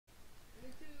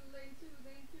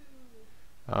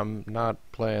I'm not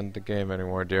playing the game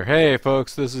anymore, dear. Hey,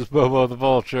 folks, this is Bobo the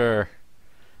Vulture.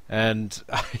 And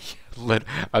I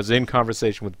was in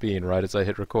conversation with Bean right as I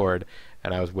hit record,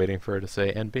 and I was waiting for her to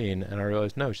say, and Bean, and I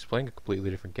realized, no, she's playing a completely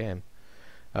different game.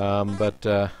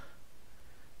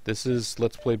 This is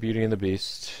Let's Play Beauty and the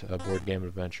Beast, a board game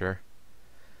adventure.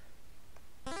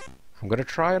 I'm going to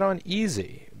try it on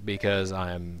easy, because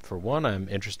for one, I'm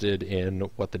interested in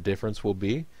what the difference will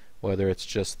be, whether it's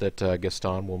just that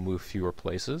Gaston will move fewer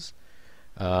places,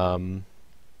 or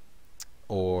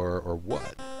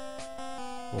what.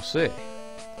 We'll see.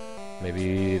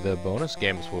 Maybe the bonus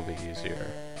games will be easier.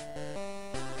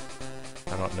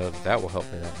 I don't know that that will help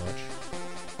me that much.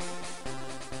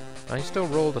 Oh, he still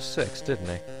rolled a 6, didn't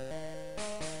he?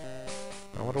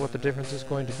 I wonder what the difference is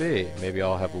going to be. Maybe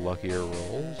I'll have luckier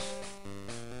rolls?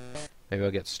 Maybe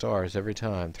I'll get stars every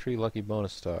time. 3 lucky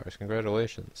bonus stars.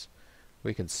 Congratulations.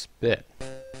 We can spit.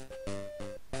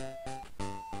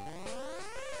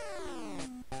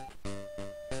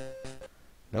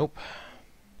 Nope.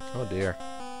 Oh dear.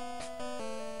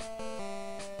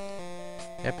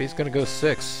 Yep, he's gonna go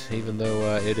 6, even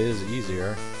though it is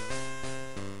easier.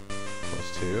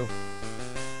 +2.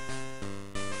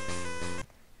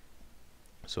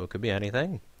 So it could be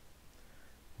anything.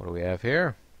 What do we have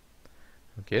here?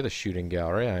 Okay, the shooting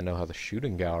gallery. I know how the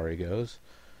shooting gallery goes.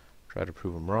 Try to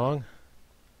prove him wrong.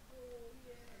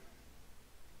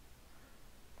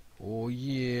 Oh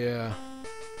yeah.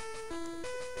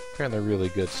 Apparently really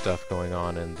good stuff going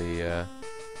on in the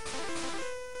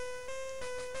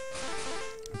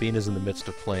Bean is in the midst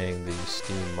of playing the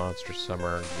Steam Monster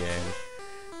Summer game,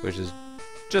 which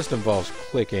just involves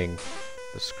clicking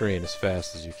the screen as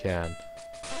fast as you can.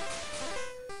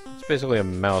 It's basically a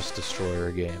mouse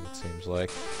destroyer game, it seems like.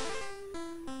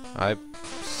 I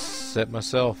set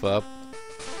myself up,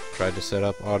 tried to set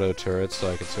up auto turrets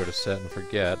so I could sort of set and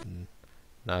forget and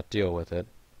not deal with it.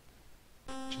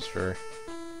 Just for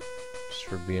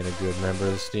being a good member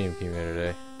of the Steam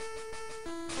community.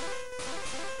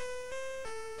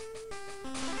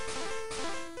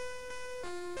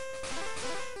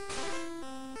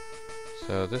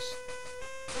 So this...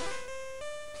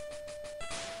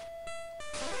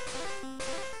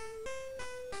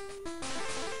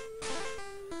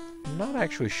 I'm not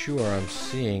actually sure I'm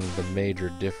seeing the major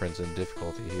difference in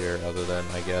difficulty here, other than,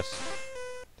 I guess,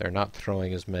 they're not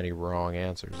throwing as many wrong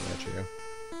answers at you.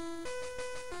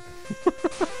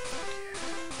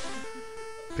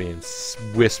 Being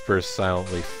whispers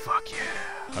silently, "Fuck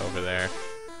yeah," over there.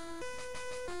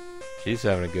 She's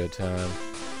having a good time.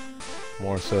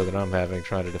 More so than I'm having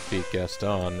trying to defeat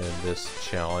Gaston in this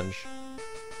challenge.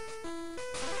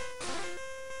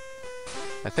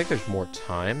 I think there's more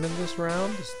time in this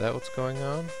round. Is that what's going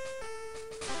on?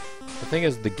 The thing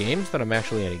is, the games that I'm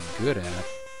actually any good at,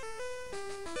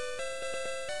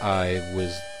 I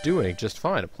was doing just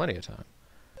fine at plenty of time.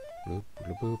 Boop,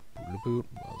 boop, boop, boop, boop,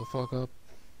 motherfucker.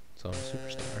 It's on a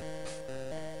superstar.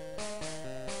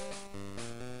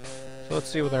 So let's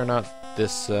see whether or not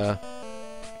this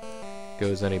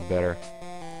goes any better.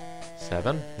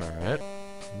 7? Alright.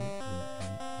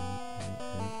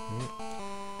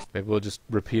 Maybe we'll just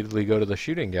repeatedly go to the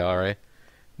shooting gallery.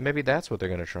 Maybe that's what they're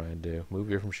going to try and do. Move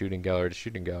you from shooting gallery to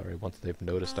shooting gallery once they've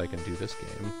noticed I can do this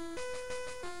game.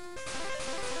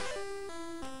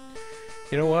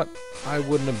 You know what? I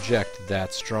wouldn't object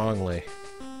that strongly,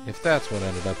 if that's what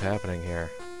ended up happening here.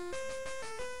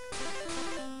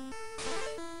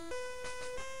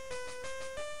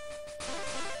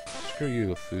 Screw you,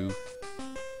 LeFou.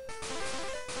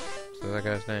 Is that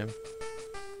guy's name?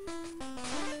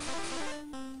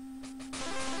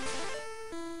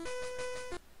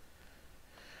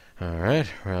 Alright,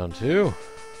 round 2.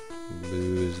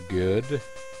 Blue is good.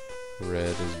 Red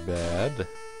is bad.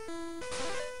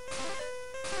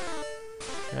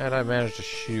 And I managed to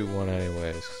shoot one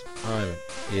anyways. I'm an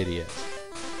idiot.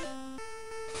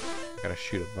 I gotta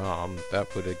shoot a bomb.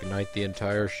 That would ignite the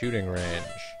entire shooting range.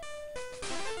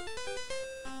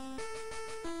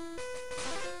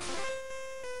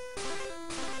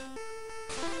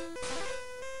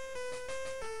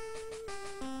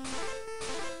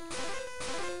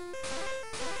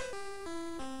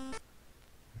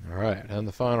 Alright, and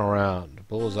the final round.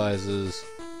 Bullseyes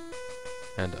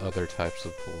and other types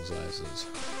of bullseyes.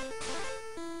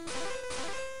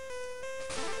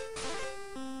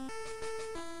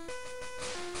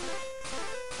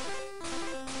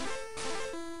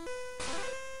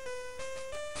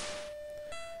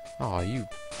 Aw, you...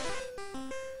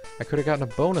 I could have gotten a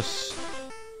bonus.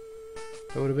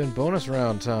 It would have been bonus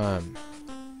round time.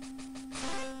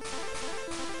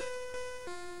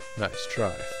 Nice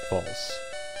try. False.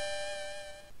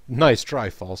 Nice try,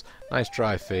 false. Nice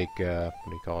try, fake, what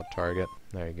do you call it, target.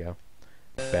 There you go.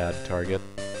 Bad target.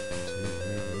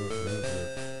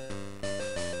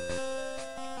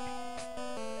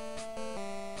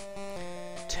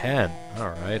 10.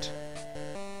 Alright.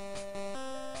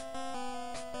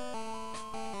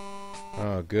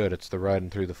 Oh, good. It's the riding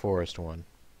through the forest one.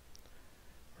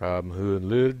 Robin Hood and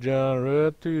Little John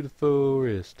rode through the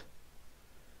forest.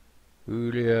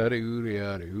 Oodly-yaddy,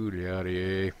 oodly-yaddy,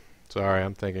 oodly-yaddy. Sorry,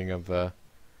 I'm thinking of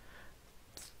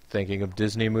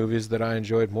Disney movies that I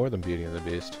enjoyed more than Beauty and the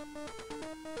Beast.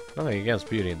 Nothing against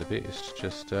Beauty and the Beast,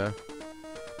 just, it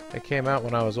came out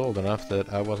when I was old enough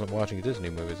that I wasn't watching Disney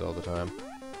movies all the time.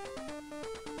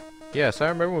 Yes, I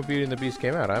remember when Beauty and the Beast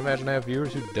came out. I imagine I have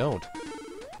viewers who don't.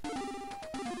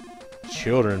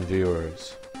 Children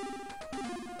viewers.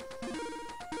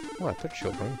 What? They're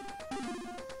children.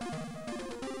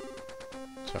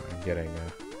 Sorry, I'm getting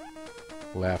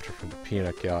laughter from the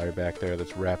peanut gallery back there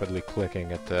that's rapidly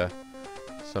clicking at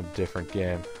some different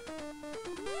game.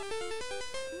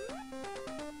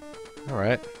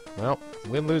 Alright, well,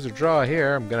 win, lose, or draw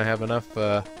here. I'm gonna have enough,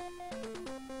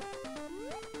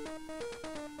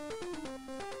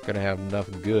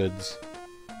 goods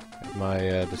at my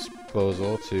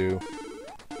disposal to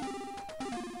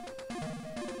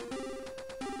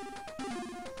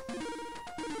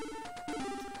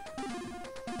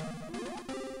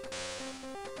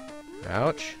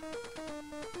ouch.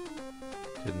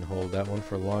 Didn't hold that one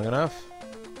for long enough.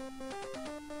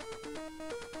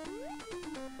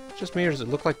 Just me, or does it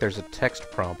look like there's a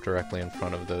text prompt directly in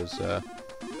front of those,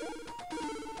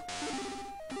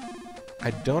 I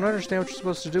don't understand what you're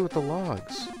supposed to do with the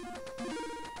logs.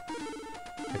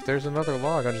 If there's another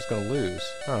log, I'm just gonna lose.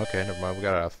 Oh, okay, never mind, we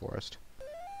got out of the forest.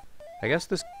 I guess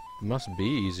this must be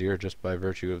easier just by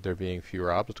virtue of there being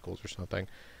fewer obstacles or something.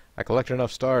 I collected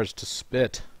enough stars to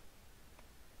spit.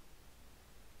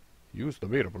 Use the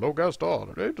meter below gas star,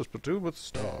 and aim to spittoon with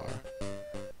star.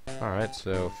 Alright,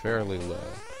 so fairly low.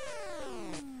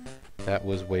 That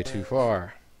was way too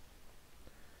far.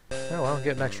 Oh, well, I'll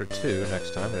get an extra 2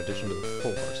 next time in addition to the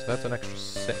 4, so that's an extra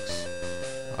 6.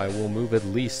 I will move at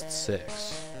least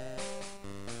 6.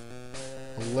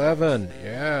 11,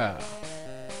 yeah!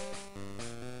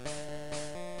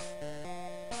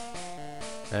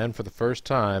 And for the first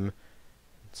time,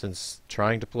 since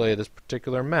trying to play this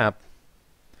particular map,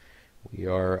 we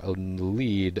are in the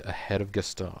lead ahead of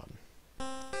Gaston. I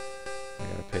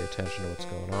gotta pay attention to what's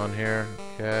going on here.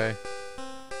 Okay.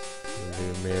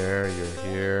 You're mirror, you're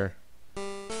here.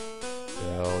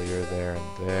 Bell, you're there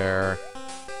and there.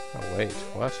 Oh wait,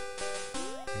 what?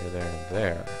 You're there and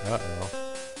there. Uh-oh.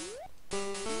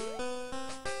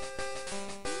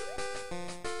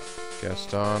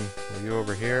 Gaston, are you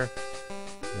over here?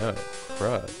 No,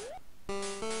 crud.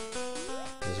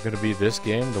 Is it gonna be this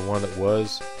game, the one that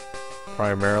was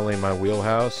primarily my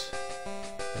wheelhouse?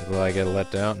 Will I get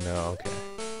let down? No, okay.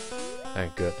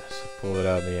 Thank goodness. I pulled it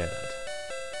out in the end.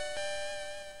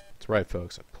 That's right,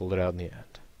 folks. I pulled it out in the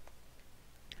end.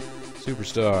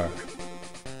 Superstar.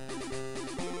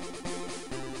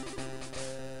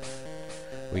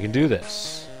 We can do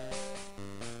this.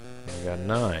 We got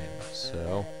 9,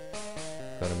 so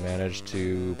gotta manage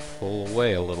to pull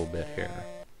away a little bit here.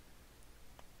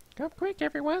 Come quick,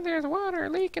 everyone, there's water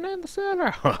leaking in the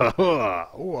cellar.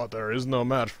 Water is no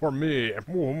match for me.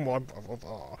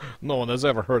 No one has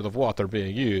ever heard of water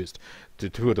being used to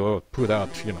put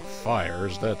out,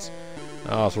 fires. That's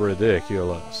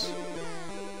ridiculous.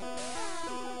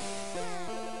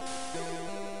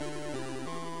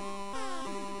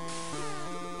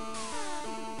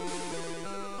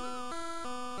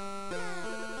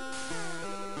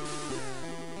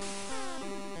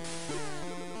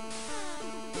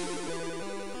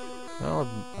 Well,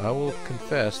 I will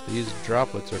confess, these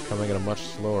droplets are coming at a much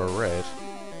slower rate.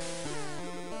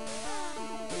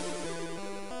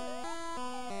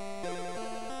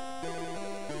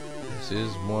 This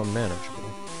is more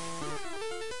manageable.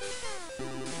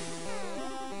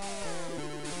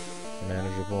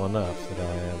 Manageable enough that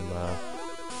I am,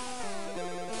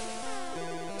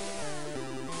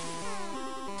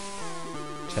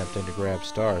 attempting to grab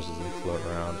stars as they float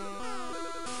around.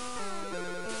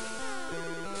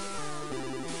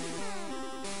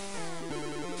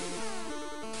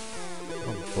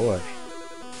 Boy.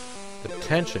 The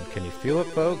tension, can you feel it,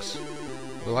 folks?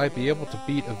 Will I be able to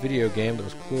beat a video game that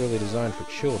was clearly designed for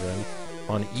children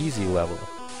on easy level?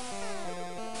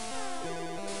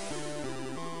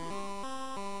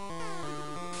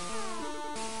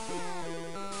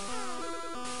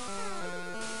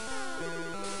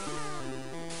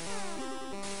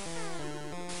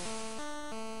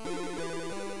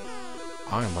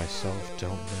 I myself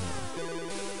don't know.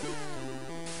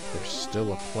 There's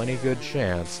still a plenty good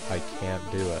chance I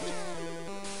can't do it.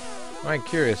 I'm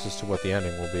curious as to what the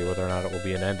ending will be, whether or not it will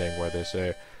be an ending where they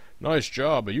say, "Nice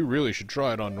job, but you really should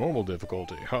try it on normal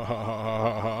difficulty. Ha ha ha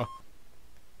ha ha."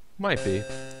 Might be.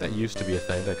 That used to be a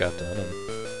thing that got done in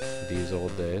these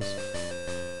old days.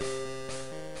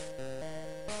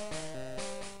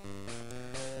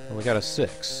 Well, we got a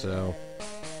 6, so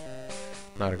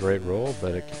not a great roll,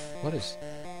 but it, what is...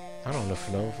 I don't know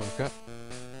if I've got...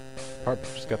 Pardon,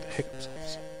 just got the hiccups all of a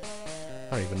sudden.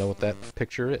 I don't even know what that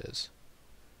picture is.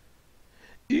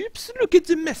 Oops, look at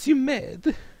the mess you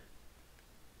made!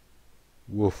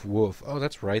 Woof woof. Oh,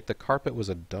 that's right, the carpet was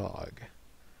a dog.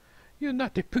 You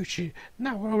naughty Poochie,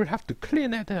 now I will have to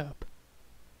clean it up.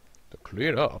 To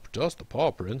clean up, dust the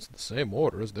paw prints in the same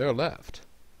order as they're left.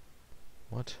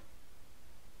 What?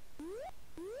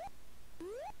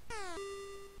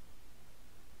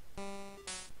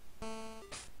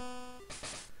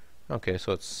 Okay,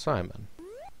 so it's Simon.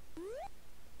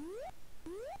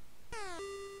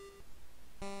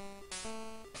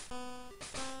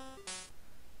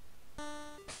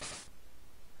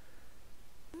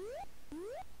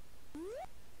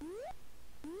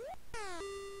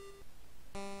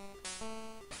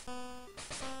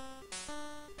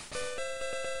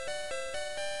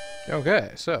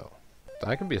 Okay, so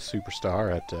I can be a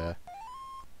superstar at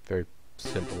very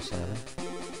simple Simon.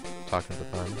 Talking to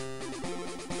the Simon.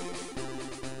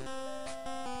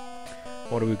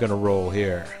 What are we gonna roll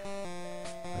here?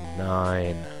 A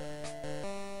 9.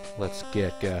 Let's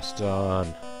get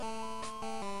Gaston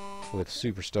with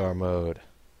superstar mode.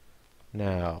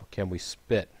 Now, can we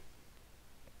spit?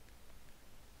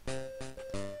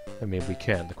 I mean, we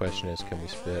can. The question is, can we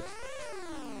spit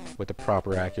with the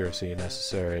proper accuracy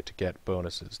necessary to get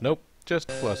bonuses? Nope, just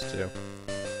 +2.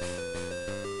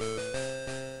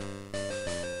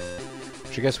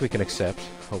 Which I guess we can accept.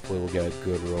 Hopefully we'll get a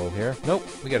good roll here. Nope,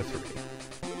 we got a 3.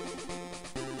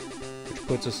 Which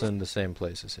puts us in the same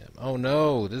place as him. Oh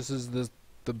no, this is the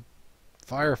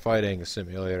firefighting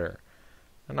simulator.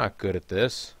 I'm not good at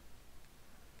this.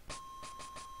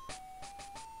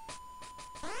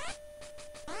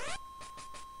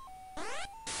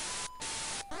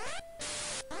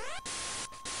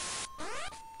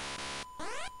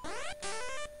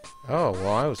 Oh,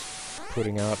 well, I was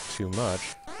putting out too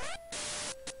much.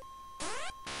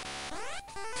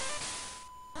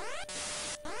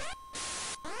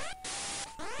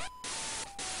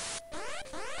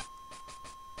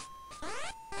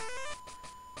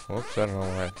 Whoops, I don't know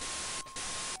why.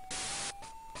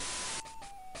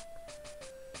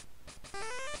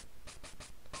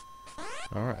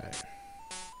 Alright.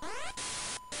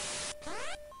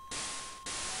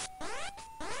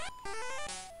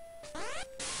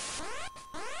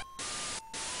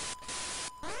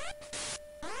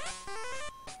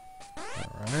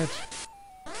 Alright.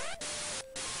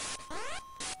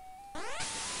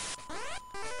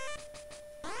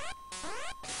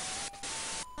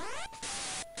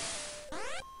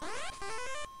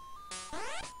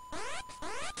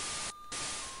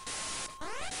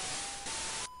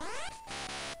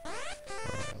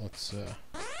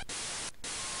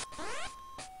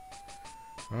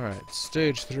 Alright,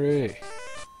 stage 3. Let's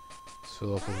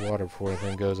fill up with water before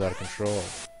anything goes out of control.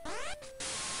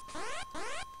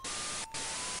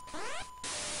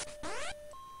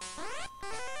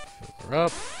 Fill her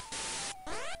up.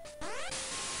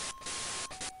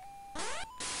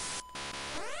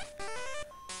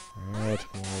 Alright,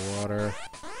 more water.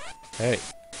 Hey!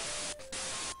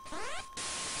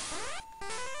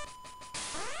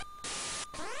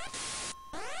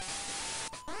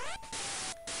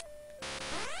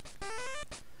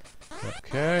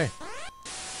 Okay.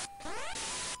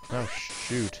 Oh,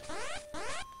 shoot.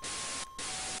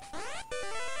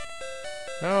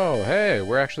 Oh, hey,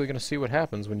 we're actually going to see what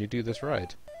happens when you do this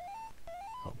right.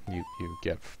 Oh, you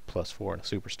get +4 and a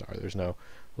superstar. There's no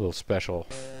little special...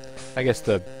 I guess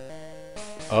the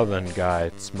oven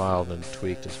guy smiled and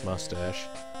tweaked his mustache,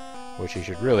 which he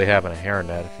should really have in a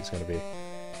hairnet if he's going to be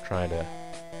trying to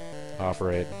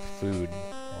operate food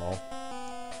and all.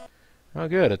 Oh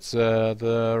good, it's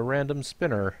the random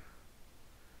spinner.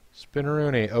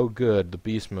 Spinneroony. Oh good, the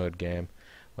beast mode game.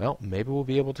 Well, maybe we'll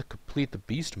be able to complete the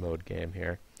beast mode game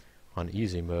here on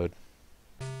easy mode.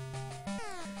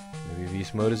 Maybe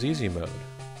beast mode is easy mode.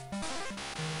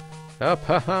 Up,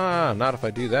 haha! Not if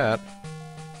I do that.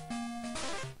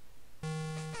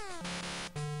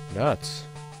 Nuts.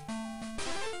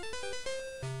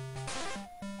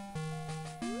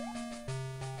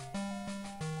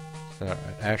 Alright,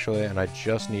 actually, and I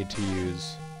just need to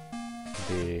use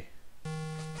the...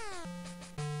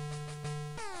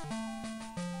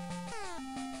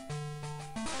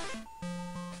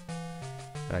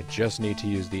 And I just need to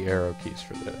use the arrow keys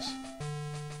for this.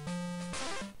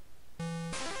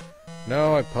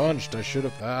 No, I punched. I should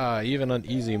have... even on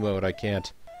easy mode I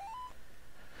can't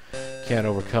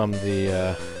overcome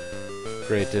the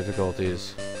great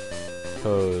difficulties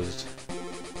posed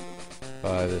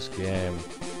by this game.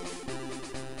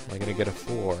 Am I gonna get a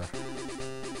 4?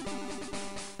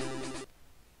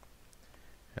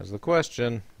 That's the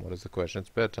question. What is the question? It's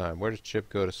bedtime. Where does Chip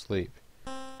go to sleep?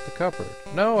 The cupboard.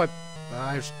 No,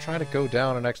 I was trying to go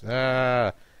down and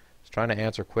I was trying to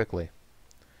answer quickly.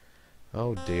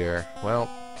 Oh dear. Well,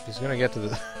 he's gonna get to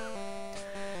the...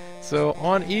 So,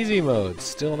 on easy mode,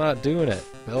 still not doing it.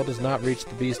 Bell does not reach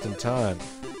the beast in time.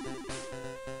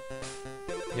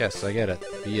 Yes, I get it.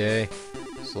 BA,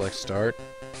 select start.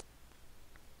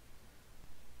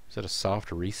 Is it a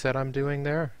soft reset I'm doing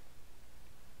there?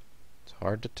 It's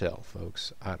hard to tell,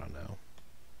 folks. I don't know.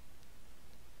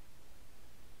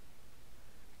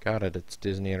 Got it, it's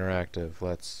Disney Interactive.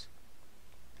 Let's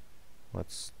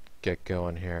get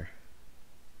going here.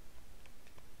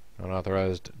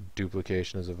 Unauthorized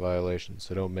duplication is a violation,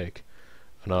 so don't make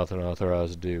an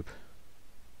unauthorized dupe.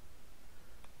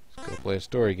 Let's go play a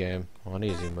story game on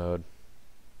easy mode.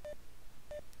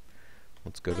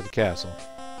 Let's go to the castle.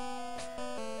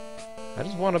 I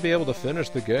just want to be able to finish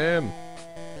the game.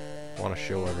 I want to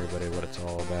show everybody what it's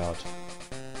all about.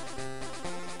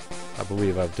 I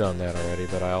believe I've done that already,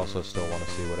 but I also still want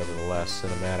to see whatever the last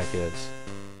cinematic is.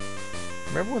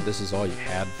 Remember when this is all you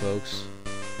had, folks?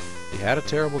 You had a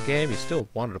terrible game, you still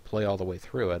wanted to play all the way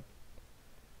through it.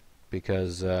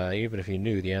 Because even if you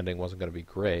knew the ending wasn't going to be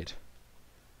great,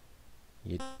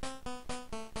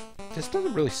 this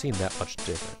doesn't really seem that much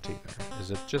different either.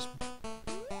 Is it just...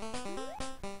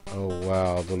 Oh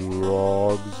wow, the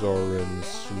logs are in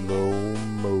slow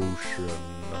motion.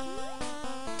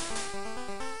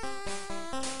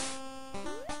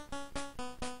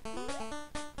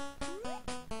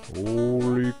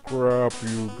 Holy crap,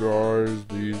 you guys,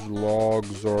 these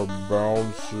logs are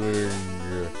bouncing.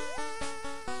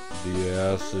 The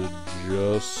acid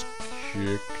just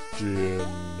kicked in.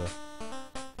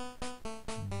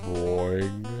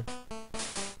 Boing.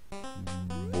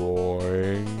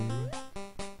 Boing.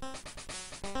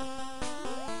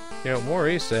 You know,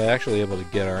 Maurice is actually able to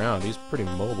get around. He's pretty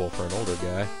mobile for an older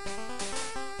guy.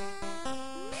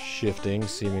 Shifting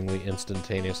seemingly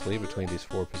instantaneously between these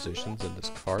 4 positions in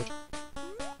this cart.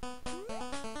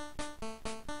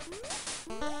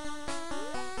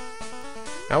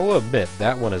 I will admit,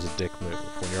 that one is a dick move,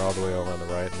 when you're all the way over on the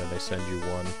right and then they send you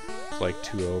one, it's like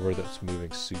 2 over, that's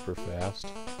moving super fast.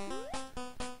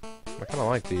 I kinda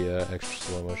like the extra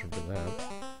slow motion for that.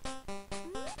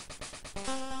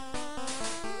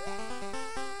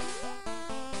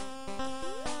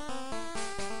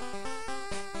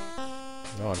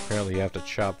 Oh, and apparently you have to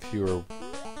chop fewer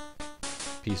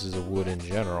pieces of wood in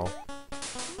general.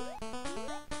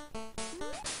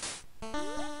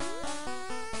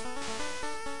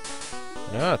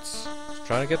 Nuts! Just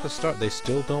trying to get the star. They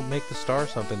still don't make the star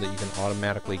something that you can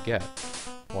automatically get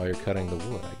while you're cutting the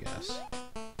wood, I guess.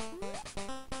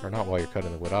 Or not while you're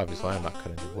cutting the wood. Obviously, I'm not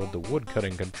cutting the wood. The wood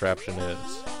cutting contraption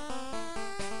is.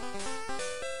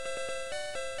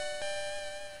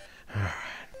 Alright.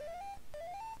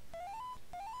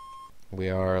 We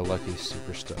are a lucky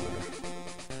superstar.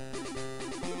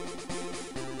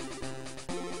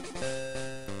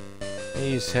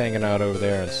 He's hanging out over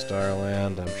there in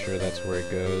Starland. I'm sure that's where he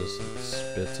goes and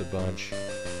spits a bunch.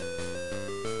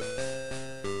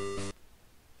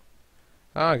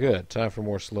 Ah, good. Time for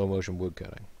more slow-motion wood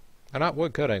cutting. Not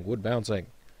wood cutting, wood bouncing.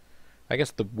 I guess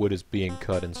the wood is being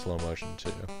cut in slow motion,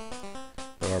 too.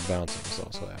 But our bouncing is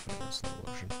also happening in slow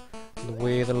motion. The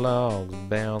way the logs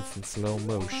bounce in slow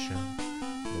motion.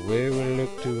 The way we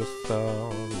look to a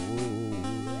star.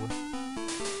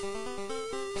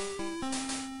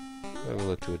 The way we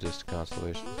look to a distant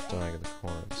constellation that's dying in the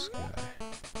corner of the sky.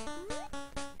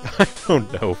 I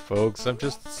don't know, folks. I'm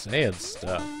just saying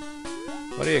stuff.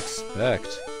 What do you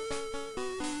expect?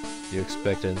 Do you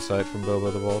expect insight from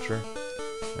Bobo the Vulture?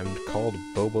 I'm called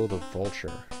Bobo the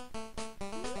Vulture.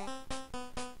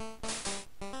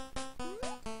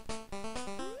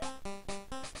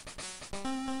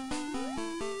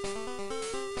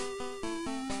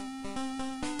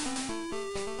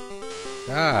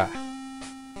 Ah!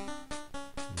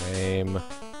 Lame.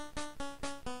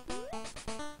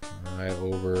 I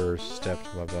overstepped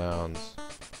my bounds.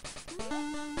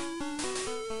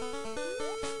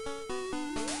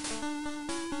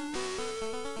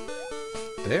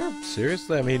 There?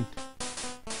 Seriously? I mean,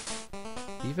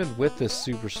 even with this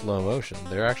super slow motion,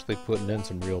 they're actually putting in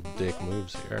some real dick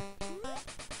moves here.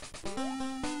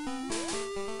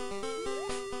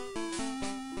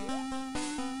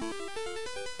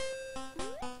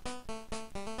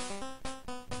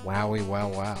 Wowie wow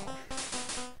wow.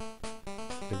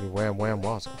 Diggy wham wham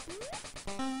wazzle.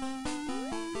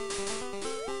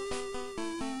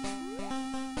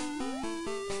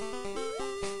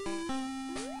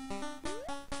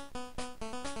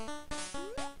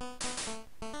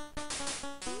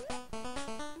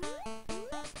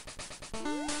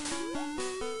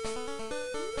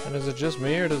 And is it just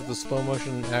me, or does the slow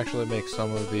motion actually make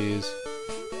some of these,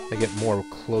 they get more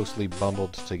closely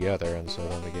bundled together, and so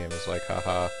then the game is like,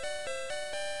 haha,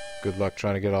 good luck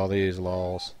trying to get all these,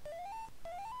 lols.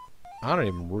 I don't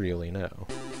even really know.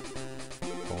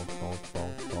 Bonk, bonk,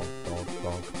 bonk, bonk, bonk,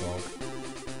 bonk, bonk.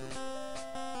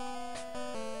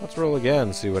 Let's roll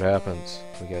again, see what happens.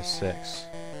 We get a 6.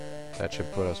 That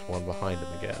should put us one behind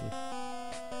him again.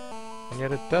 And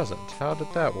yet it doesn't. How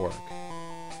did that work?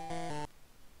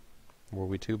 Were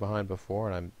we 2 behind before,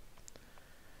 and I'm...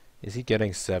 Is he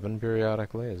getting 7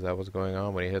 periodically? Is that what's going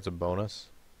on when he hits a bonus?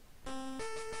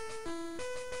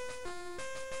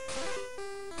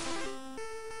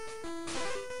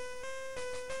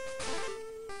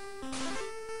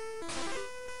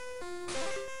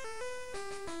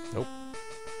 Nope.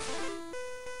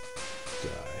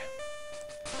 Die.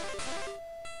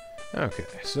 Okay,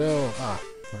 so... I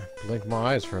blinked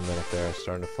my eyes for a minute there. I was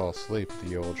starting to fall asleep at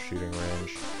the old shooting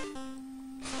range.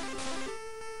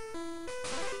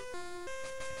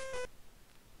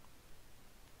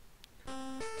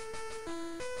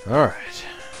 Alright.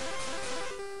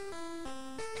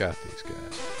 Got these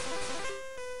guys.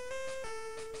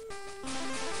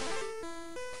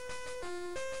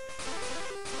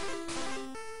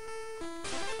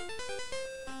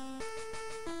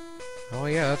 Oh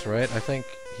yeah, that's right. I think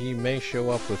he may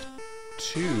show up with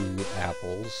 2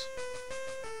 apples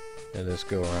in this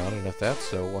go-around, and if that's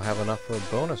so, we'll have enough for a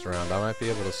bonus round. I might be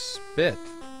able to spit.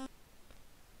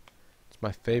 It's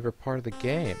my favorite part of the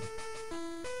game.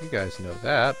 You guys know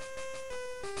that.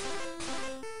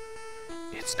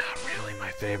 It's not really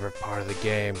my favorite part of the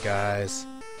game, guys.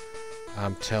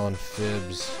 I'm telling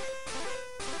fibs.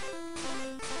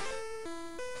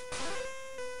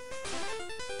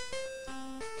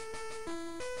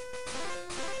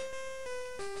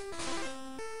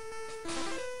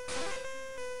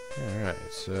 Alright,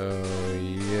 so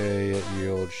yay at the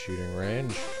old shooting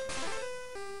range.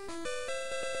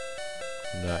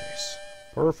 Nice.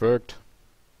 Perfect.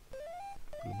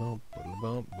 Bump,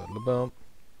 bump, bump.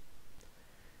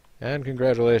 And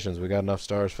congratulations, we got enough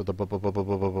stars for the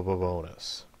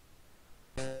bonus.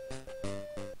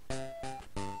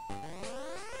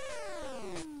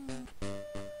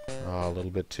 Oh, a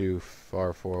little bit too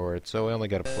far forward, so we only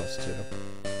got a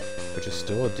 +2, which is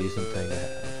still a decent thing to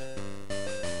have.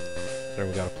 There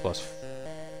we got a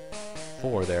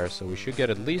 +4 there, so we should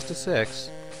get at least a 6,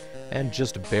 and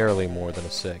just barely more than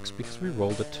a 6, because we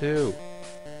rolled a 2.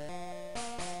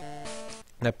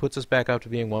 That puts us back up to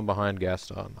being 1 behind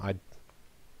Gaston.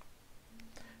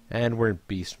 And we're in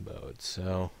beast mode,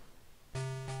 so...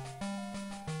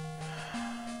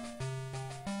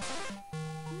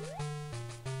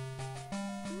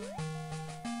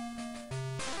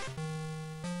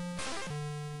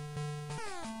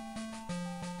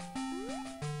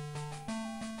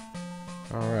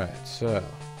 Alright, so...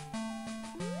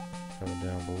 Coming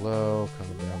down below,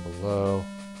 coming down below...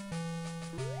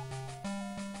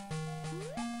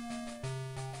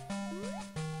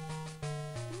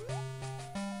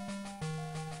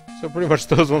 So pretty much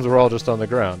those ones were all just on the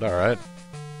ground, alright.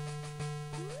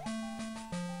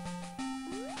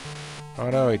 Oh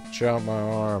no, he chopped my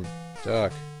arm.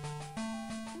 Duck.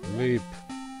 Leap.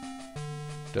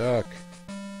 Duck.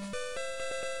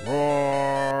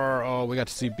 Roar! Oh, we got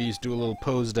to see Beast do a little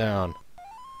pose down.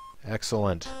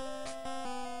 Excellent.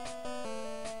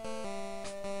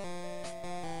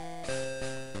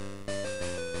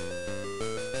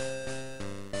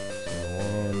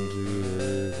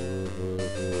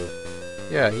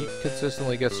 Yeah, he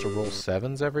consistently gets to roll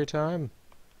 7s every time?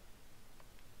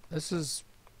 This is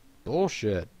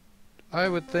bullshit. I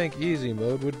would think easy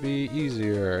mode would be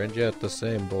easier, and yet the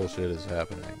same bullshit is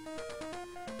happening.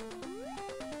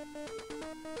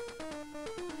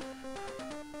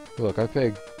 Look, I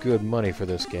paid good money for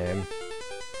this game.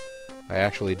 I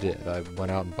actually did. I went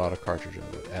out and bought a cartridge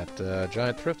of it at a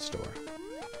giant thrift store.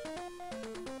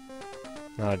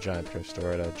 Not a giant thrift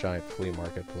store, at a giant flea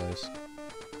market place.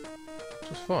 It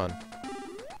was fun.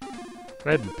 But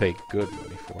I didn't pay good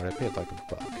money for it. I paid like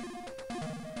 $1.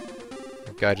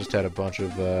 The guy just had a bunch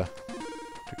of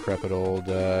decrepit old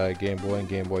Game Boy and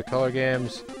Game Boy Color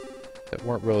games that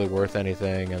weren't really worth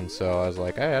anything, and so I was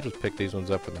like, hey, I just picked these ones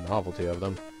up for the novelty of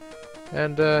them.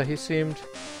 And he seemed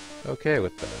okay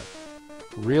with that.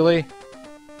 Really?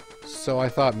 So I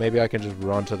thought maybe I can just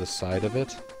run to the side of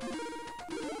it.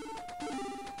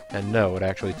 And no, it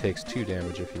actually takes 2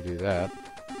 damage if you do that.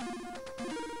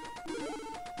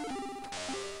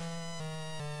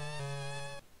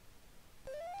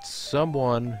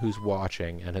 Someone who's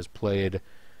watching and has played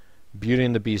Beauty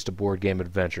and the Beast, a board game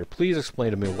adventure, please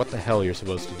explain to me what the hell you're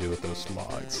supposed to do with those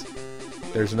logs.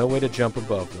 There's no way to jump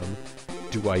above them.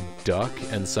 Do I duck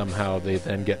and somehow they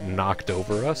then get knocked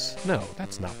over us? No,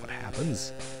 that's not what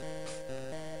happens.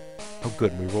 Oh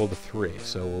good, we rolled a 3,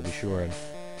 so we'll be sure and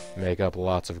make up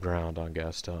lots of ground on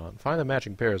Gaston. Find the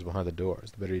matching pairs behind the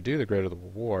doors. The better you do, the greater the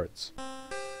rewards.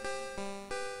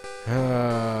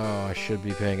 Oh, I should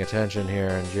be paying attention here,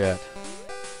 and yet...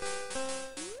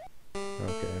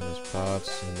 Okay, there's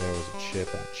pots, and there was a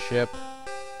chip and a chip.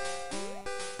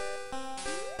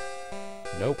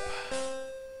 Nope.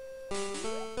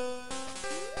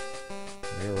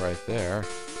 You're right there.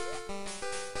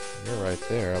 You're right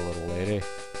there, little lady.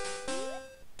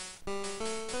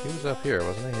 He was up here,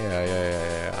 wasn't he?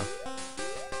 Yeah.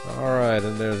 Alright,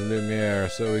 and there's Lumiere,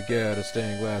 so we get a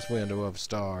stained glass window of a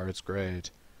star. It's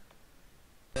great.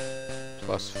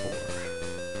 +4.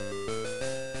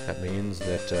 That means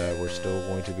that we're still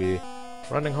going to be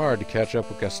running hard to catch up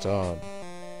with Gaston.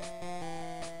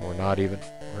 We're not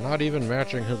even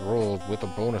matching his rolls with the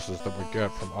bonuses that we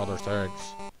get from other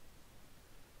things.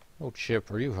 Oh,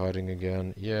 Chip, are you hiding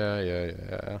again?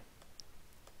 Yeah.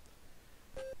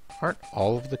 Aren't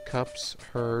all of the cups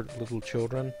her little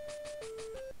children?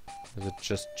 Is it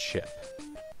just Chip?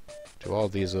 Do all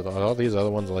these other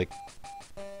ones like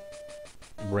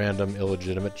random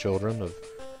illegitimate children of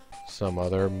some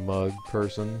other mug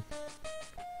person?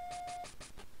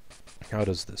 How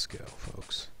does this go,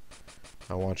 folks?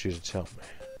 I want you to tell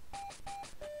me.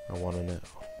 I want to know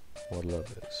what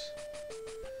love is.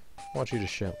 I want you to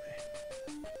show me.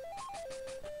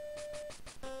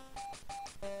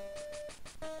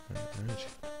 Alright.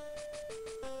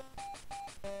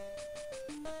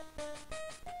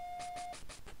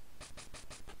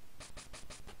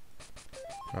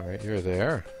 Alright, you're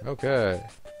there. Okay.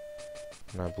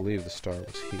 And I believe the star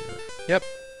was here. Yep.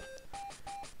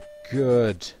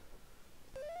 Good.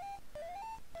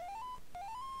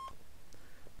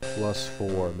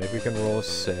 +4. Maybe we can roll a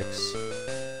 6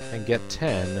 and get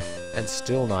 10 and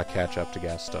still not catch up to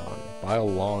Gaston by a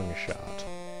long shot.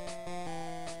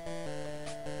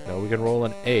 No, we can roll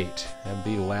an 8 and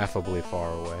be laughably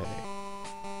far away.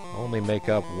 Only make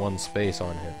up 1 space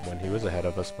on him when he was ahead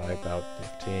of us by about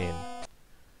 15.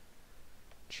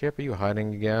 Chip, are you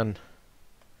hiding again?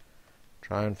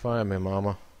 Try and find me,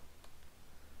 Mama.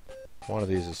 One of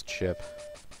these is Chip.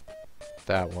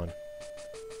 That one.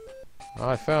 Oh,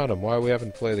 I found him. Why we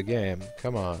haven't played the game?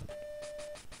 Come on.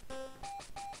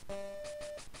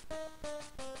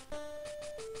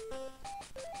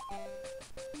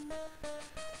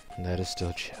 And that is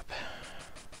still Chip.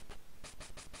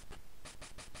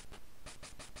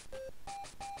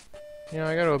 You know,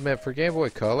 I gotta admit, for Game Boy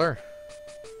Color,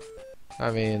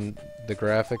 I mean, the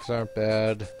graphics aren't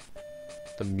bad,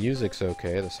 the music's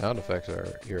okay, the sound effects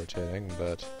are irritating,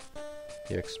 but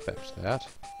you expect that.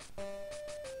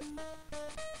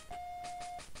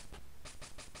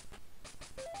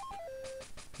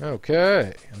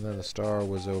 Okay, and then the star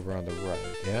was over on the right,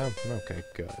 yeah? Okay,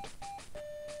 good.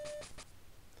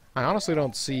 I honestly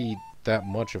don't see that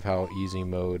much of how easy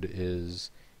mode is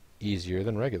easier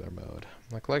than regular mode.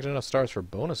 I collected enough stars for a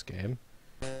bonus game.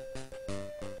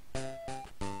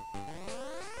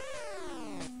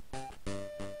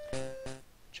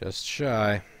 Just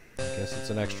shy. I guess it's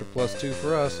an extra +2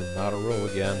 for us and not a roll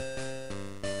again.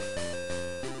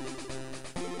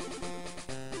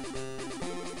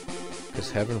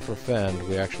 Because heaven forfend,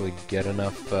 we actually get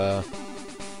enough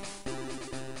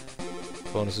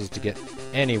bonuses to get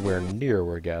anywhere near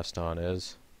where Gaston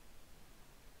is.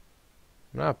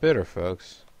 I'm not bitter,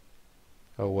 folks.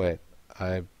 Oh wait,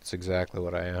 it's exactly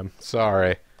what I am.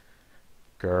 Sorry.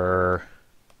 Grrr.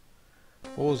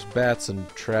 Wolves, bats, and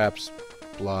traps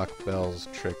block Bell's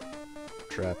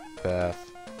trap path.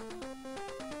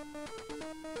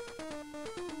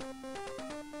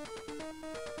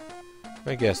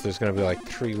 I guess there's gonna be like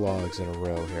 3 logs in a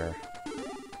row here.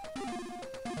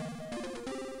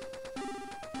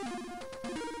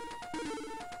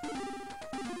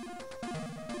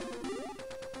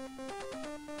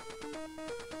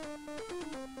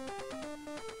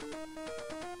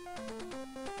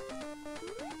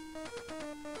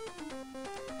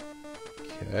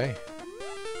 Okay.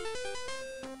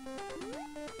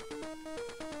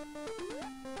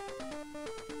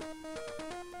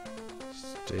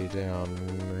 Stay down,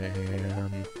 man.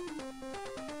 Down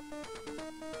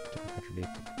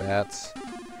underneath the bats.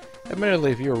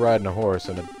 Admittedly, if you were riding a horse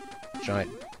and a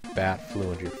giant bat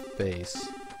flew into your face,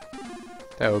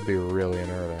 that would be really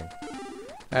unnerving.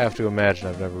 I have to imagine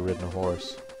I've never ridden a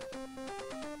horse.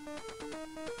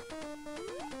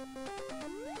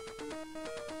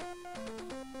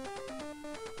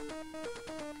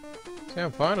 See,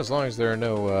 I'm fine as long as there are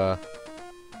no,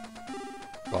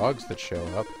 bugs that show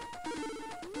up.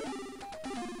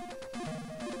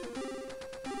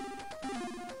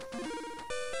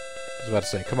 I was about to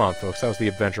say, come on, folks, that was the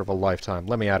adventure of a lifetime.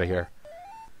 Let me out of here.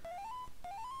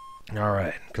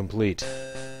 Alright, complete.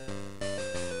 4,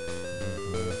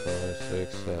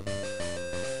 6, 7.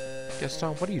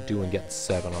 Gaston, what are you doing getting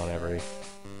 7 on every?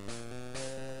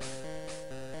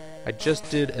 I just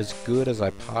did as good as I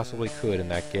possibly could in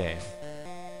that game.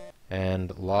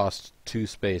 And lost 2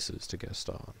 spaces to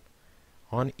Gaston.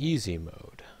 On easy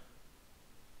mode.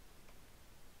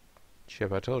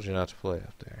 Chip, I told you not to play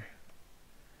up there.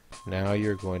 Now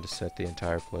you're going to set the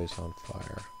entire place on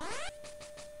fire.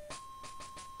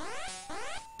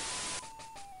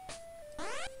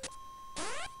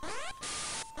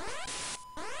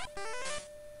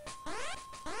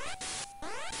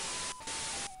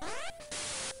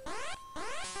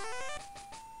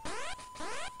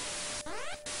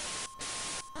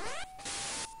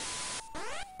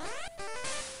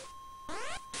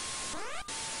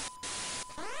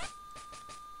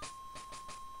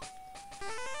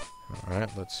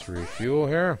 Alright, let's refuel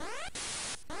here.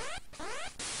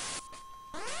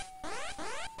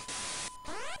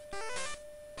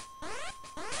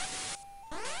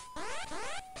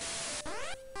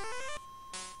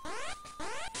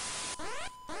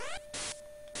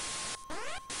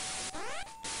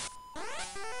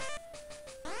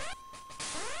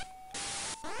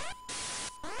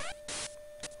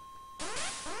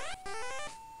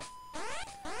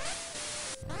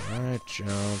 Alright,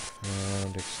 jump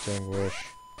and extinguish.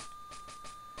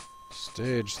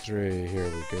 Stage 3, here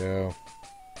we go.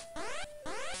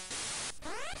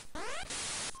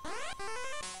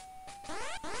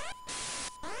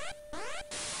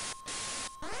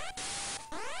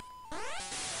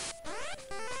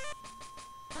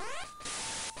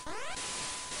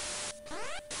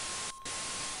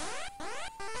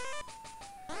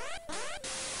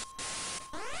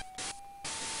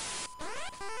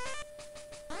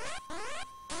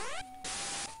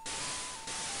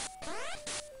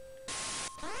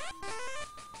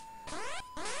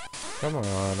 Come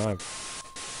on, I'm...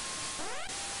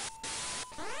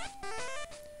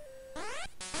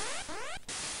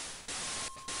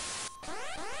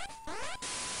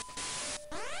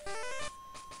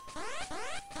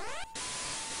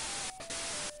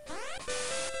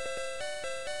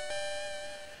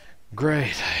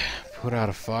 Great. Put out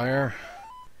a fire.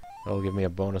 That'll give me a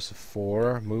bonus of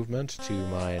 4 movement to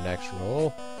my next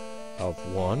roll of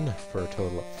 1 for a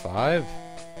total of 5.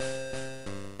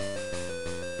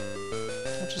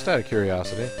 Just out of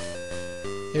curiosity,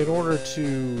 in order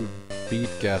to beat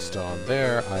Gaston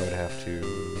there, I would have to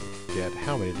get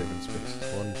how many different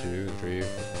spaces? 1, 2, 3, 4,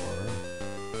 5,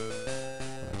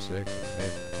 6, 7, 8,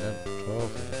 10,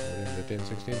 12, 13, 14, 15,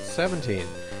 16, 17.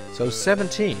 So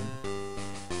 17,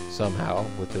 somehow,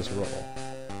 with this roll.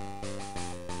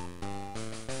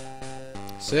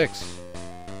 6.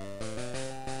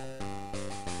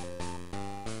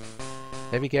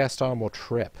 Maybe Gaston will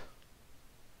trip.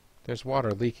 There's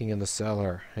water leaking in the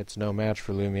cellar. It's no match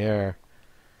for Lumiere.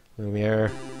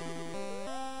 Lumiere.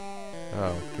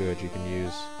 Oh, good. You can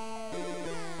use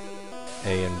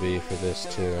A and B for this,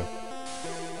 too.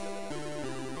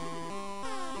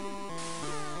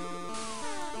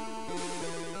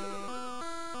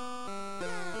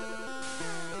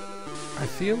 I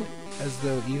feel as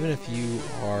though even if you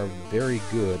are very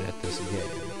good at this game,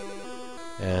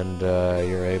 and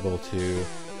you're able to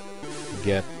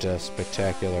get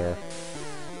spectacular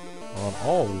on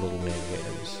all the little mini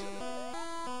games,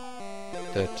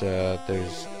 that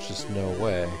there's just no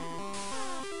way.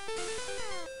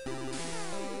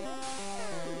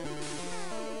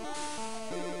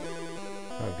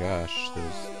 Oh gosh, the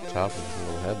top of his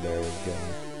little head there is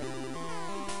getting...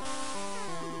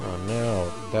 Oh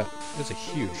no, that is a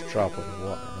huge drop of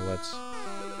water. Let's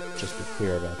just be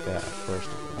clear about that, first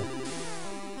of all.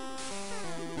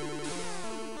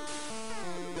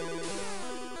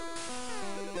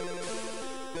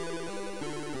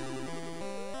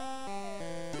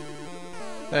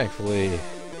 Thankfully,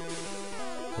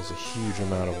 there's a huge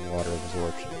amount of water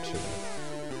absorption to it.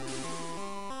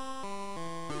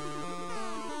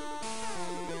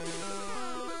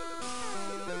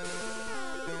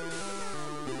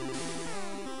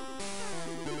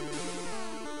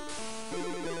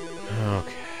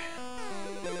 Okay.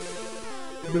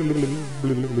 never been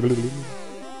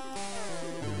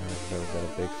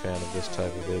a big fan of this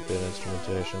type of 8-bit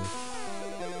instrumentation,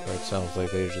 where it sounds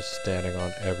like they're just standing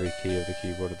on every key of the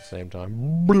keyboard at the same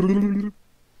time.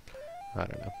 I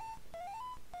don't know.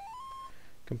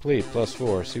 Complete,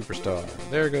 +4, superstar.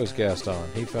 There goes Gaston.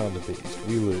 He found the beast.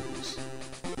 We lose.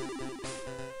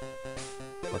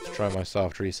 Let's try my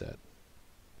soft reset.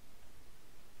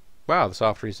 Wow, the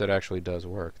soft reset actually does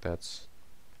work. That's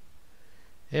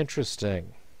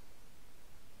interesting.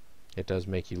 It does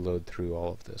make you load through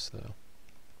all of this, though.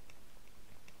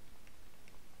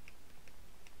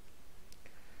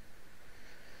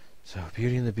 So,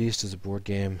 Beauty and the Beast is a board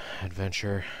game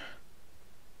adventure.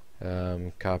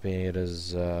 Copying it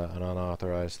is an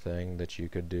unauthorized thing that you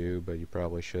could do, but you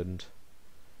probably shouldn't.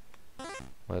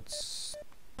 Let's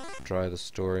try the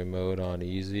story mode on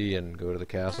easy and go to the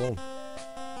castle.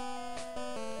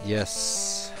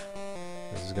 Yes!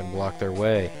 This is gonna block their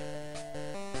way.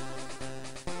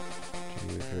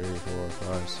 2, 3, 4,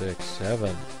 5, 6,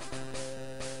 7.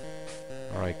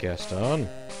 Alright, Gaston.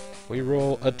 We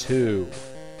roll a 2.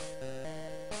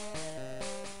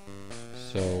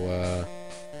 So,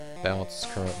 balance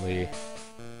is currently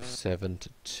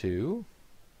 7-2.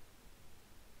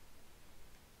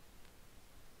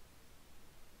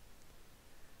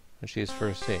 And she is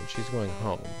first seen. She's going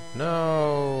home.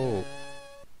 No!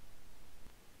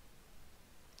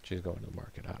 She's going to the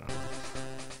market. I don't know.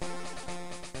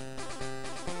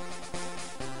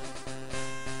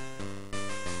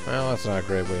 Well, that's not a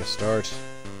great way to start.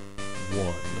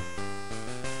 1.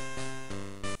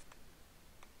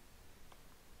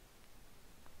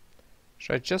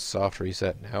 Should I just soft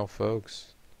reset now,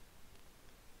 folks?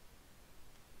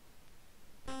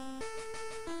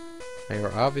 They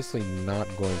are obviously not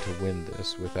going to win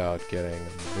this without getting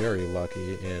very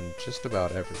lucky in just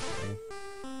about everything.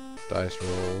 Dice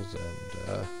rolls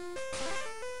and,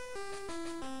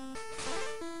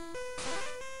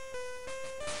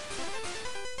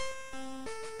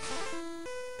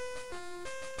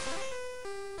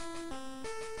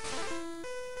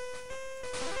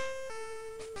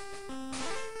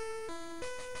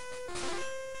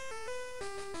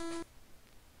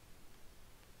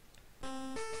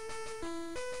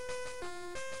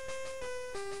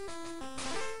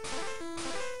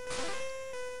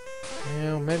 you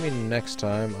know, maybe next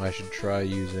time I should try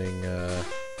using,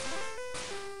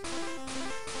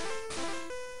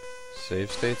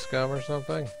 save state scum or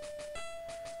something?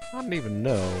 I don't even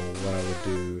know what I would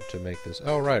do to make this.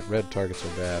 Oh, right, red targets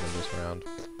are bad in this round.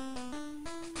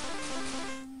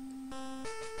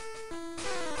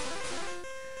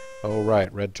 Oh,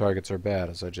 right, red targets are bad,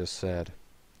 as I just said.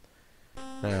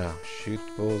 Now, shoot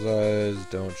bullseyes,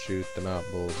 don't shoot them out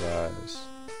bullseyes.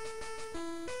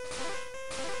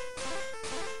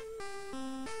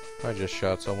 I just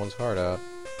shot someone's heart out.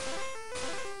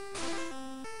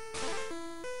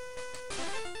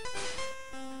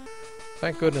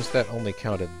 Thank goodness that only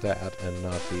counted that and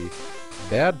not the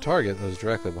bad target that was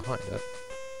directly behind it.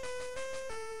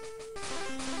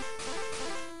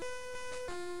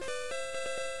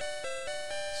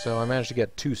 So I managed to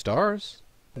get 2 stars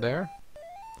there.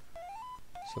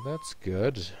 So that's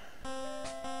good. 1,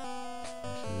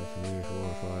 2, 3,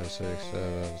 4, 5, 6,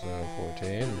 7,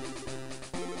 14.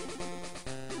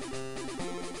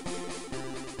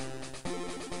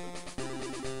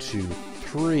 2,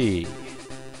 3.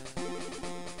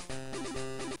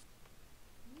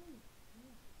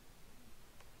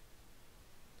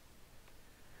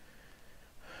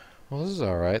 Well, this is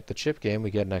alright. The chip game,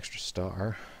 we get an extra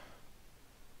star.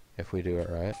 If we do it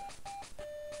right.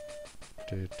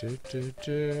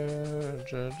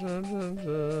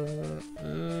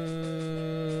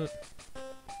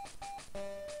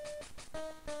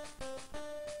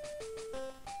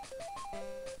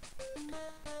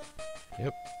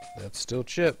 Yep, that's still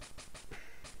chip.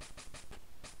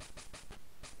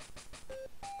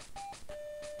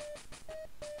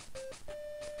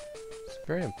 It's a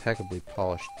very impeccably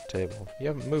polished table. You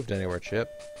haven't moved anywhere, Chip.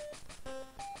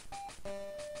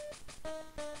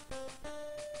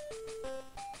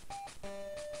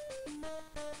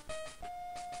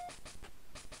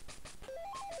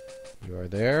 You are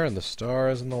there, and the star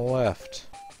is on the left.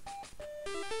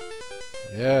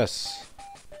 Yes!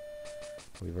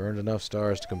 We've earned enough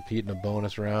stars to compete in a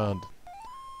bonus round.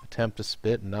 Attempt to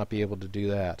spit and not be able to do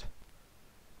that.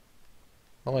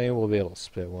 Well, I will be able to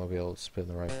spit. We'll be able to spit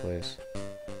in the right place.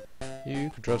 You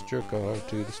can trust your card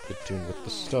to the spittoon with the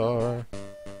star.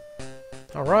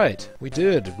 Alright, we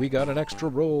did. We got an extra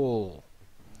roll.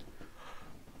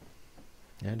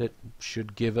 And it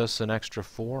should give us an extra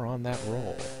 4 on that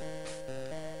roll.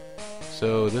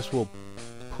 So this will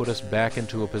put us back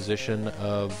into a position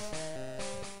of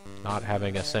not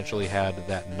having essentially had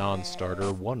that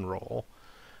non-starter one roll.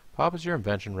 Pop, is your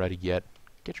invention ready yet?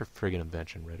 Get your friggin'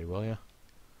 invention ready, will ya?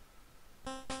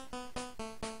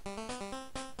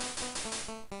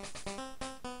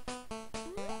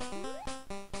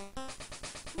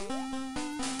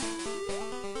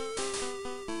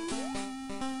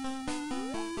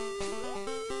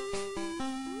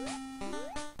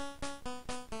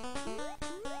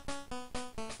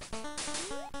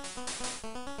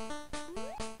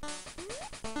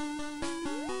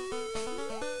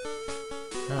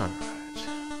 Alright.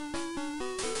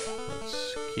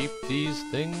 Let's keep these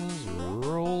things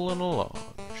rolling along,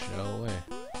 shall we?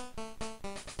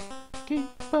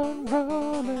 Keep on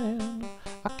rolling,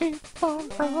 I keep on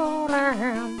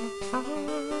rolling.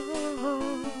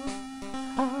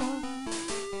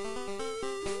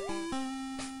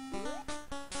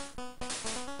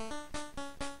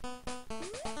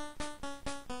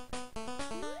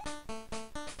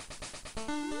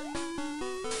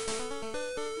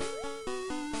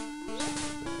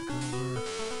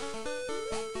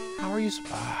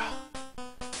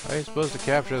 How are you supposed to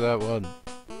capture that one?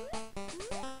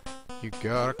 You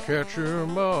gotta catch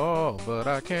 'em all, but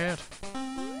I can't.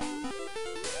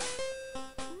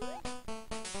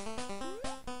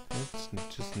 It's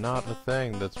just not a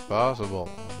thing that's possible.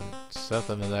 Set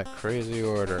them in that crazy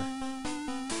order.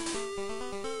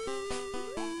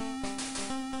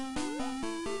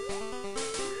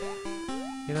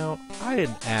 You know, I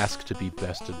didn't ask to be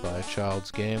bested by a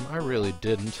child's game. I really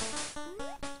didn't.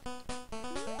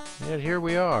 Yet here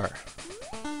we are.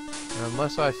 And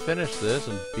unless I finish this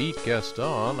and beat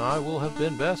Gaston, I will have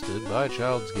been bested by a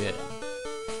child's game.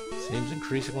 Seems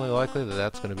increasingly likely that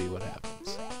that's going to be what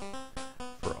happens.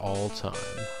 For all time.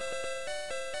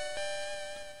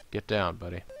 Get down,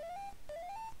 buddy.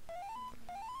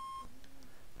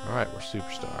 Alright, we're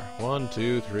superstar. 1,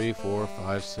 2, 3, 4,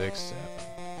 5, 6, 7.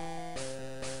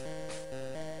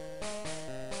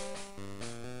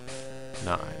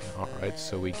 Alright,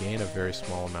 so we gain a very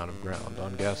small amount of ground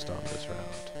on Gaston this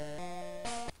round.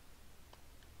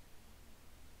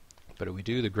 But we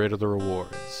do, the greater the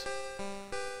rewards.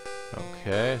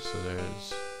 Okay, so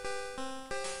there's...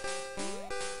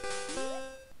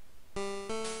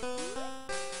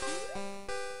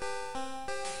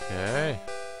 Okay.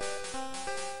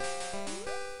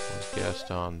 There's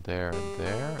Gaston there and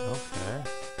there. Okay.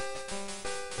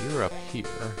 You're up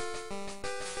here.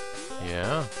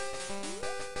 Yeah.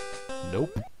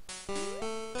 Nope.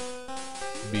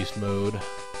 Beast mode.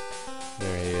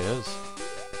 There he is.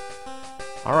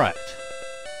 Alright.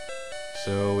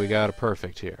 So we got a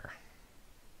perfect here.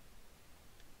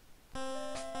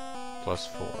 +4.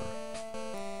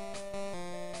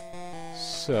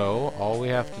 So all we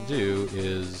have to do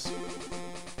is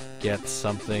get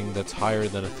something that's higher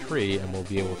than a 3 and we'll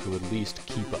be able to at least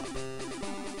keep up.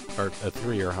 Or a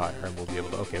 3 or higher and we'll be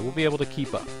able to... Okay, we'll be able to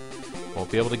keep up. Won't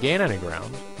be able to gain any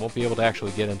ground. Won't be able to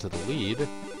actually get into the lead.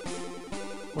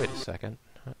 Wait a second.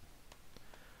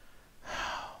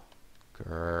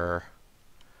 Grr.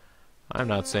 I'm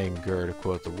not saying grr to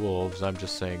quote the wolves. I'm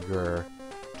just saying grr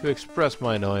to express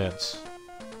my annoyance.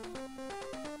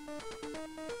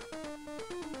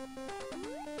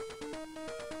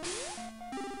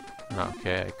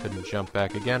 Okay, I couldn't jump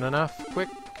back again enough quick.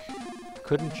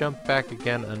 Couldn't jump back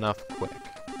again enough quick.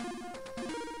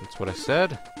 That's what I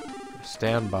said.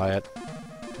 Stand by it.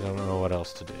 I don't know what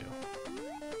else to do.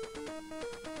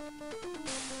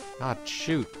 Ah,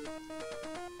 shoot.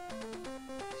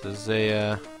 This is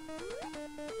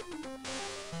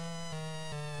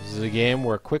a game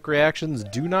where quick reactions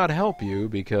do not help you,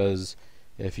 because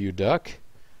if you duck,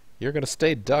 you're gonna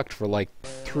stay ducked for like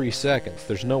 3 seconds.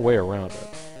 There's no way around it.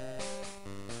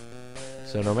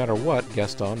 So no matter what,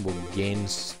 Gaston will gain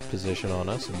position on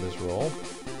us in this roll.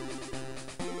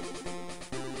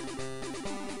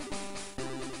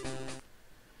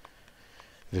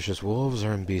 Vicious wolves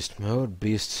are in beast mode.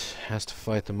 Beast has to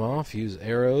fight them off, use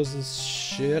arrows and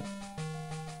shit.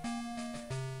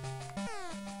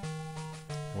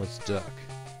 Let's duck.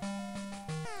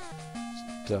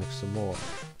 Let's duck some more.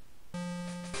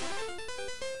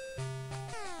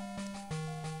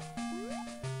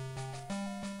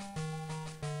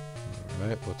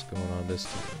 Alright, what's going on this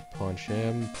time? Punch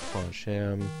him, punch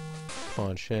him,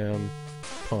 punch him,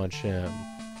 punch him.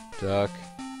 Duck,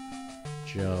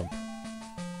 jump.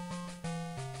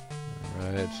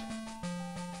 Alright.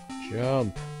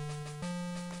 Jump.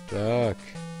 Duck.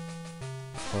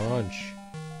 Punch.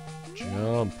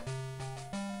 Jump.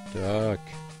 Duck.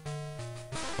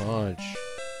 Punch.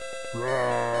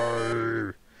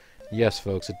 Roar. Yes,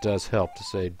 folks, it does help to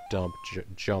say dump,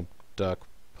 jump, duck,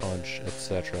 punch,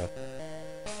 etc.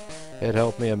 It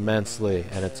helped me immensely,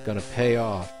 and it's gonna pay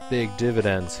off big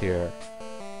dividends here.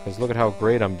 Because look at how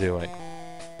great I'm doing.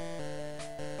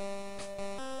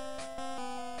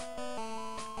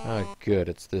 Ah, good,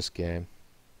 it's this game.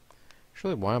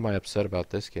 Actually, why am I upset about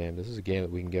this game? This is a game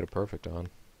that we can get a perfect on.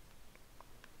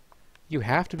 You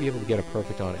have to be able to get a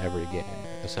perfect on every game,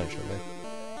 essentially.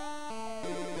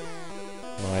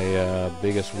 My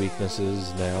biggest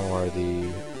weaknesses now are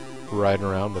the riding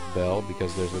around with Belle,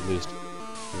 because there's at least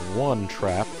one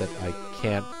trap that I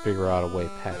can't figure out a way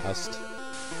past.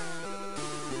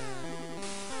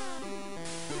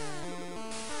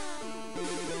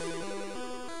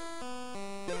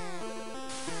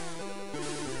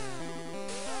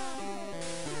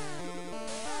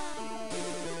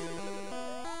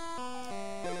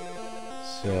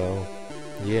 So,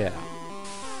 yeah.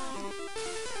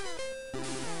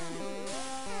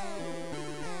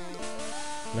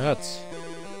 Nuts.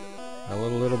 A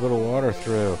little bit of water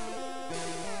through.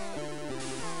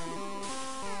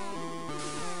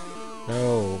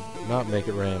 No, not make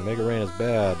it rain. Make it rain is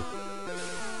bad.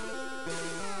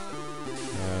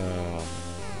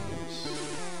 Yes.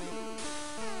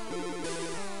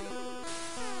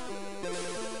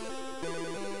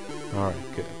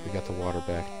 Alright, good. We got the water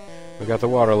back. We got the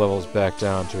water levels back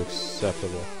down to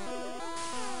acceptable.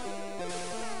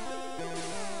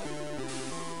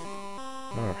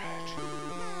 Alright.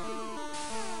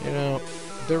 You know,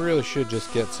 they really should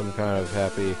just get some kind of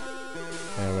happy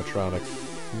animatronic,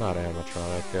 not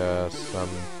animatronic, some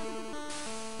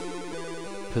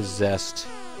possessed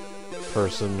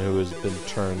person who has been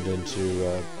turned into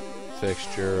a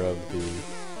fixture of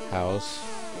the house.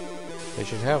 They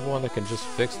should have one that can just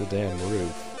fix the damn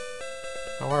roof.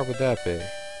 How hard would that be?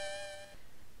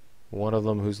 One of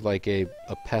them who's like a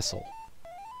pestle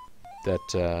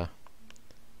that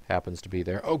happens to be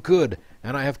there. Oh, good!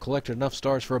 And I have collected enough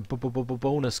stars for a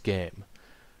bonus game.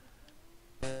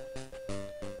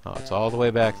 Oh, it's all the way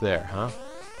back there, huh?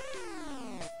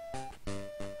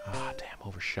 Ah, damn,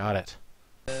 overshot it.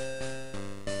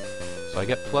 So I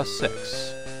get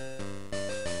 +6.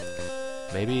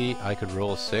 Maybe I could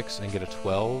roll a 6 and get a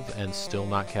 12 and still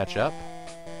not catch up?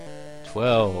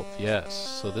 12,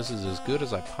 yes. So this is as good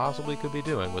as I possibly could be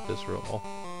doing with this roll.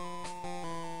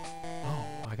 Oh,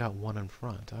 I got 1 in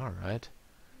front. Alright.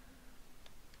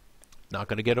 Not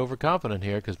going to get overconfident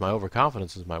here, because my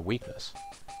overconfidence is my weakness.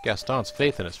 Gaston's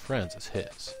faith in his friends is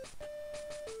his.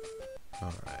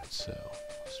 Alright, so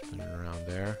spinning around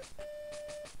there.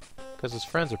 Because his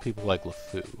friends are people like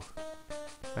LeFou.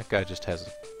 That guy just has,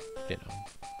 you know...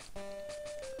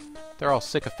 They're all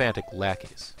sycophantic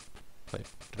lackeys. Wait,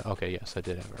 okay, yes, I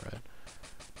did have it right.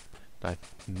 I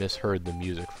misheard the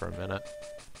music for a minute.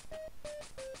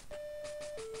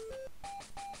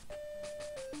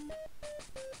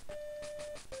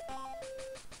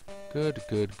 Good,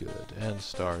 good, good. And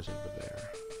stars over there.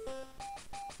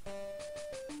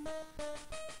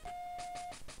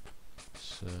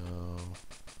 So,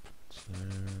 it's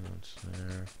there, it's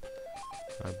there.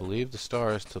 I believe the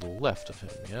star is to the left of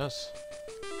him, yes?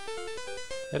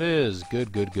 It is.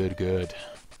 Good, good, good, good.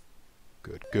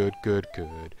 Good, good, good,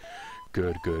 good.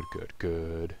 Good, good, good,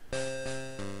 good. 1,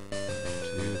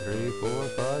 2, 3, 4,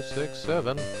 5, 6,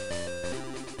 7.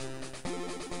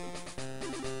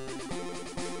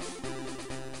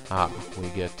 Ah, we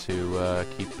get to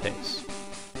keep pace.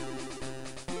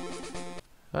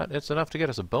 But it's enough to get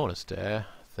us a bonus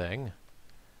thing.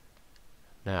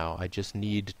 Now, I just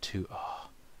need to... Oh,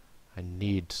 I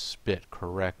need to spit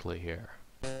correctly here.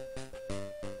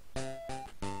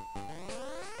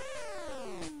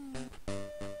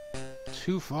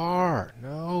 Too far!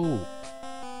 No!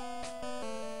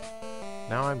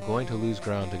 Now I'm going to lose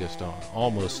ground to Gaston,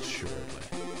 almost assuredly.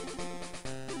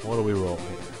 What do we roll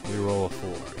here? We roll a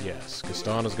 4. Yes,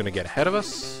 Gaston is going to get ahead of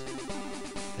us,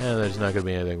 and there's not going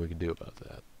to be anything we can do about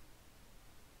that.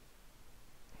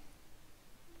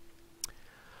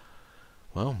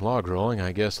 Well, log rolling.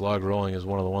 I guess log rolling is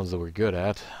one of the ones that we're good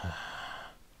at.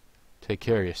 Take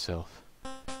care of yourself.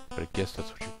 But I guess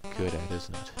that's what you're good at,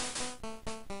 isn't it?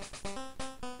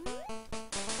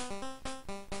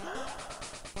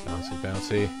 Bouncy,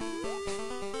 bouncy.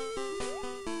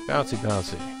 Bouncy,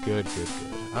 bouncy. Good, good,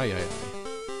 good. Aye, aye, aye.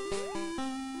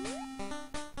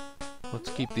 Let's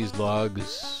keep these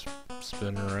logs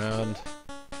spinning around.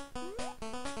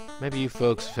 Maybe you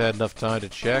folks have had enough time to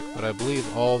check, but I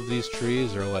believe all of these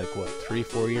trees are like, what,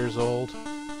 3-4 years old?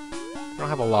 They don't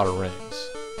have a lot of rings.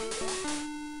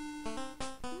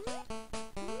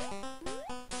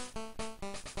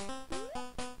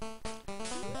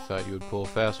 I thought you would pull a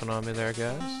fast one on me there,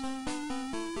 guys.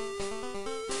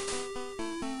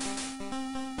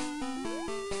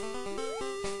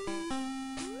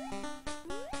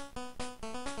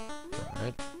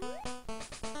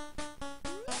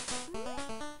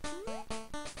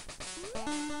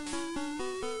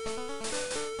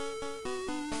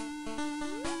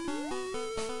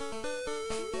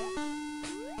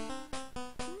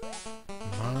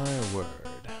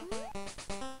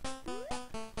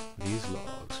 these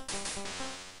logs.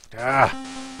 Ah!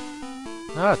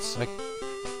 Nuts!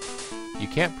 You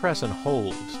can't press and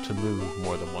hold to move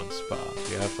more than one spot.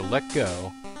 You have to let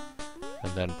go,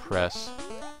 and then press.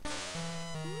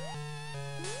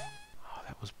 Oh,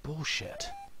 that was bullshit.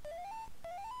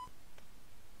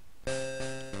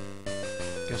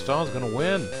 Gaston's gonna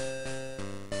win.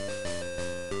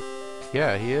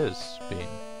 Yeah, he is being.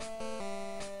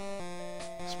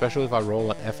 Especially if I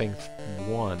roll an effing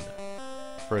 1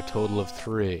 for a total of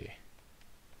 3.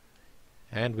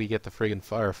 And we get the friggin'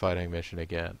 firefighting mission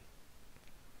again.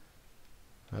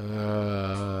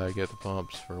 I get the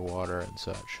pumps for water and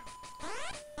such.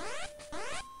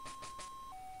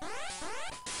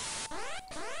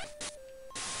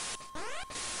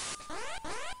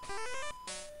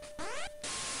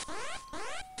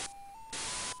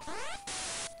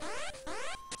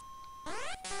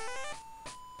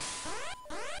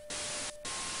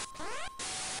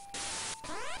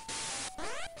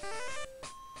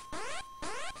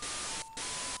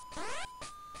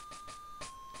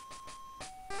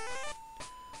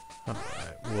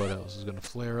 Alright, what else is gonna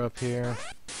flare up here?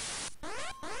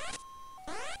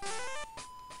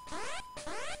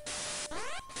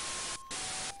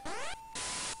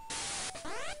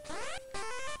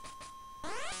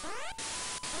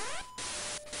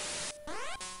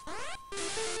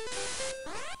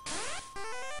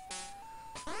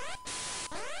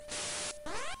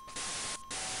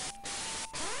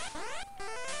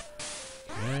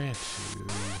 Okay,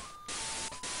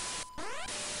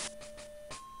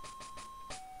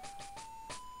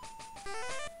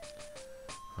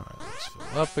 Alright, let's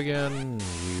fill up again.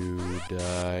 You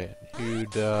die. You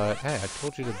die. Hey, I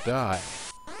told you to die.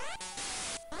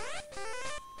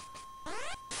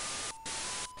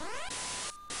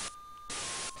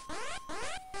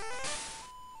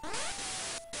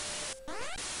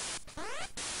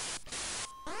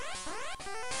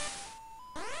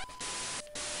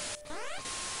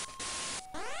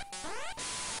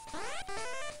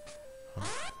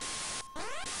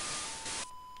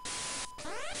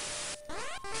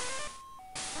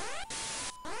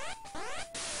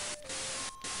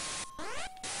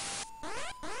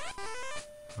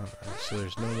 Alright, so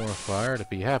there's no more fire to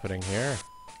be happening here.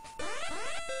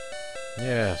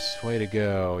 Yes, way to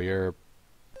go. Your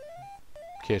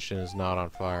kitchen is not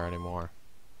on fire anymore.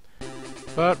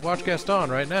 But watch Gaston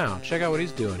right now. Check out what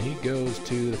he's doing. He goes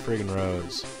to the friggin'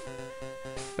 roads.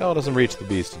 Bell doesn't reach the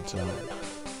beast in time.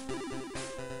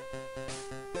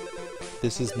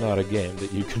 This is not a game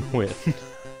that you can win.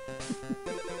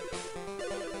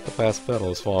 The last petal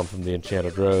has fallen from the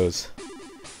enchanted rose.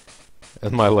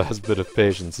 And my last bit of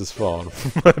patience has fallen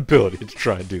from my ability to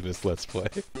try and do this Let's Play.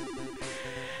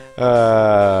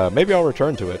 Maybe I'll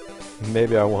return to it.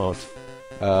 Maybe I won't.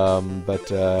 But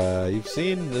you've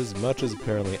seen as much as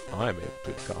apparently I'm able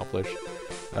to accomplish.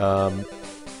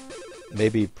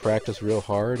 Maybe practice real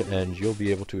hard and you'll be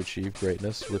able to achieve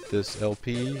greatness with this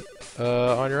LP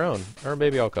on your own. Or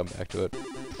maybe I'll come back to it.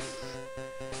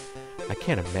 I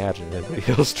can't imagine anybody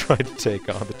else trying to take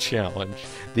on the challenge,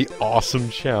 the awesome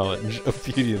challenge of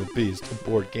Beauty and the Beast, a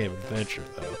board game adventure,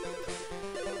 though.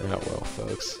 Oh well,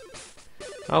 folks.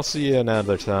 I'll see you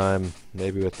another time,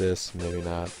 maybe with this, maybe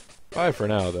not. Bye for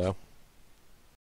now, though.